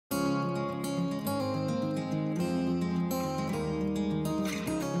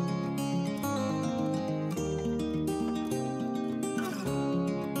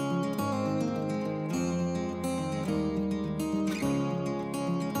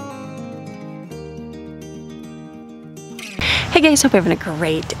Hey guys, hope you're having a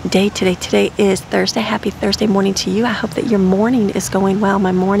great day today. Today is Thursday. Happy Thursday morning to you. I hope that your morning is going well.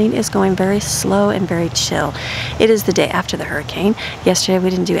 My morning is going very slow and very chill. It is the day after the hurricane. Yesterday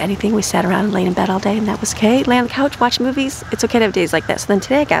we didn't do anything. We sat around and laid in bed all day, and that was okay. Lay on the couch, watch movies. It's okay to have days like that. So then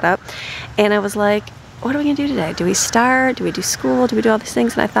today I got up and I was like, what are we gonna do today? Do we start? Do we do school? Do we do all these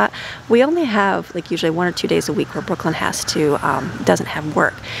things? And I thought, we only have like usually 1 or 2 days a week where Brooklyn has to, doesn't have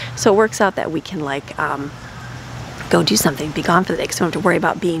work. So it works out that we can like, go do something, be gone for the day, because we don't have to worry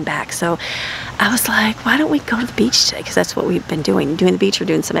about being back. So I was like, why don't we go to the beach today? Because that's what we've been doing the beach or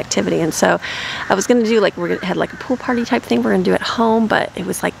doing some activity. And so I was gonna do like, had like a pool party type thing we're gonna do at home, but it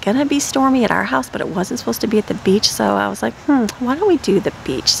was like gonna be stormy at our house, but it wasn't supposed to be at the beach. So I was like, why don't we do the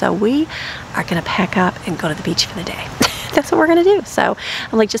beach? So we are gonna pack up and go to the beach for the day. That's what we're gonna do. So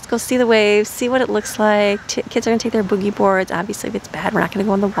I'm like, just go see the waves, see what it looks like. Kids are gonna take their boogie boards. Obviously if it's bad, we're not gonna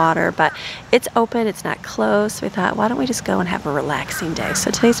go in the water, but it's open, it's not closed. So we thought, why don't we just go and have a relaxing day? So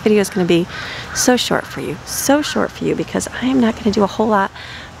today's video is gonna be so short for you, because I am not gonna do a whole lot,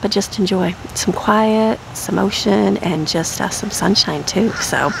 but just enjoy some quiet, some ocean, and just some sunshine too.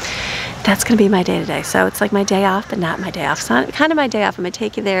 So that's gonna be my day today. So it's like my day off, but not my day off. So kind of my day off. I'm gonna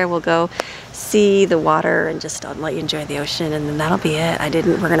take you there. We'll go see the water and just let you enjoy the ocean, and then that'll be it.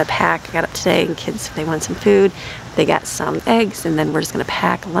 We're gonna pack. I got up today and kids, they wanted some food. They got some eggs, and then we're just gonna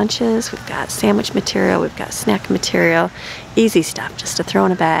pack lunches. We've got sandwich material, we've got snack material, easy stuff just to throw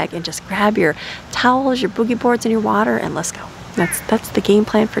in a bag, and just grab your towels, your boogie boards, and your water, and let's go. That's the game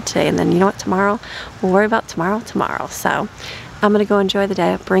plan for today. And then you know what, tomorrow, we'll worry about tomorrow. So I'm gonna go enjoy the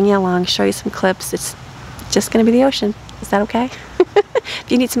day, bring you along, show you some clips. It's just gonna be the ocean. Is that okay?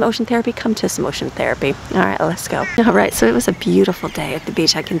 If you need some ocean therapy, come to some ocean therapy. All right, let's go. All right, so it was a beautiful day at the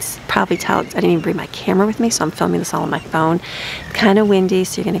beach. I can probably tell, I didn't even bring my camera with me, so I'm filming this all on my phone. Kind of windy,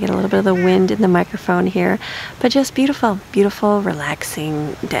 so you're gonna get a little bit of the wind in the microphone here, but just beautiful, beautiful,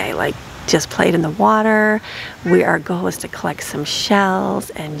 relaxing day. Like, just played in the water. Our goal is to collect some shells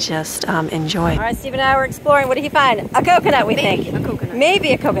and just enjoy. All right, Steve and I were exploring. What did he find? A coconut, we think. Maybe a coconut.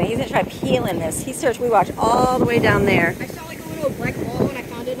 Maybe a coconut. He's gonna try peeling this. He searched, we watched all the way down there. I saw like a little black ball and I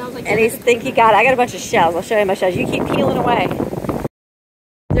found it and I was like, and he's think he got it. I got a bunch of shells. I'll show you my shells. You keep peeling away.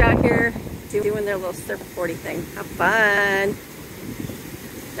 They're out here doing their little surfboardy thing. How fun.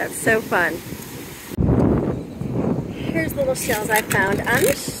 That's so fun. Here's the little shells I found on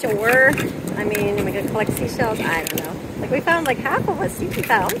the shore. I mean, am I gonna collect seashells? I don't know. Like, we found like half of what Stevie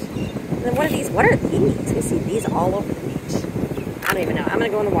found. And then what are these? What are these? We see these all over the beach. I don't even know. I'm gonna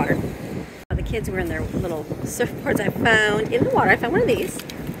go in the water. The kids were in their little surfboards I found in the water. I found one of these.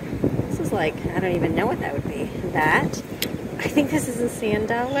 This is like, I don't even know what that would be. That. I think this is a sand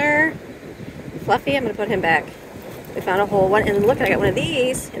dollar. Fluffy, I'm gonna put him back. We found a whole one, and look, I got one of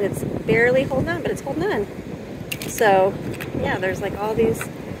these, and it's barely holding on, but it's holding on. So, yeah, there's like all these,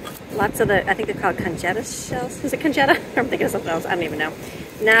 lots of the, I think they're called congetta shells. Is it congetta? I'm thinking of something else. I don't even know.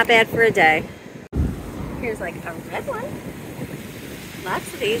 Not bad for a day. Here's like a red one.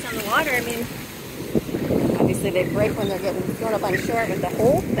 Lots of these on the water. I mean, obviously they break when they're getting thrown up on shore, but the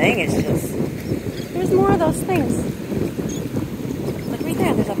whole thing is just, there's more of those things. Look right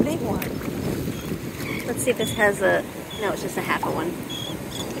there, there's a big one. Let's see if this has a, no, it's just a half of one.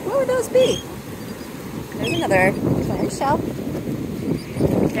 What would those be? There's another clam shell.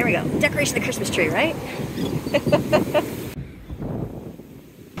 There we go. Decoration of the Christmas tree, right?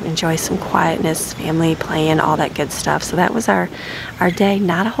 Enjoy some quietness, family playing, all that good stuff. So that was our day.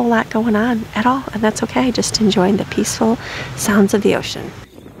 Not a whole lot going on at all, and that's okay. Just enjoying the peaceful sounds of the ocean.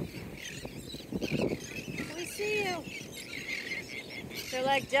 We see you. They're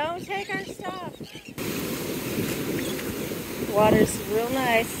like, don't take our stuff. The water's real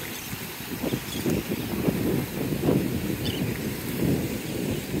nice.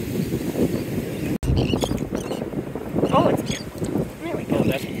 Oh, it's beautiful. There we go. Oh,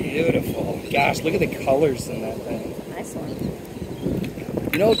 that's beautiful. Gosh, look at the colors in that thing. Nice one.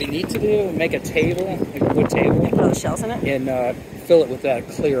 You know what we need to do? Make a table, like a wood table. Put all the shells in it? And fill it with that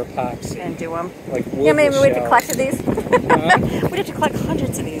clear epoxy. And do them. Like wood. Yeah, maybe we have to collect these. Huh? We'd have to collect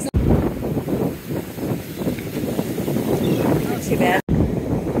hundreds of these. Not too bad.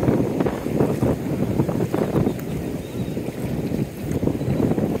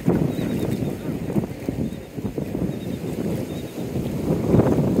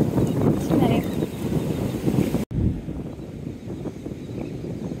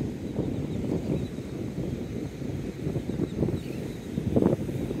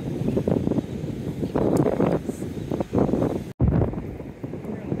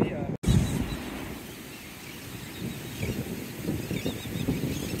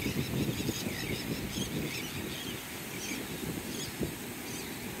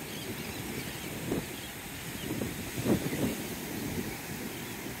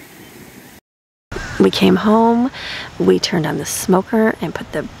 We came home, we turned on the smoker and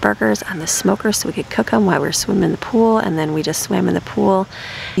put the burgers on the smoker so we could cook them while we were swimming in the pool, and then we just swam in the pool.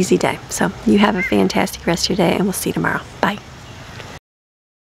 Easy day. So you have a fantastic rest of your day, and we'll see you tomorrow. Bye.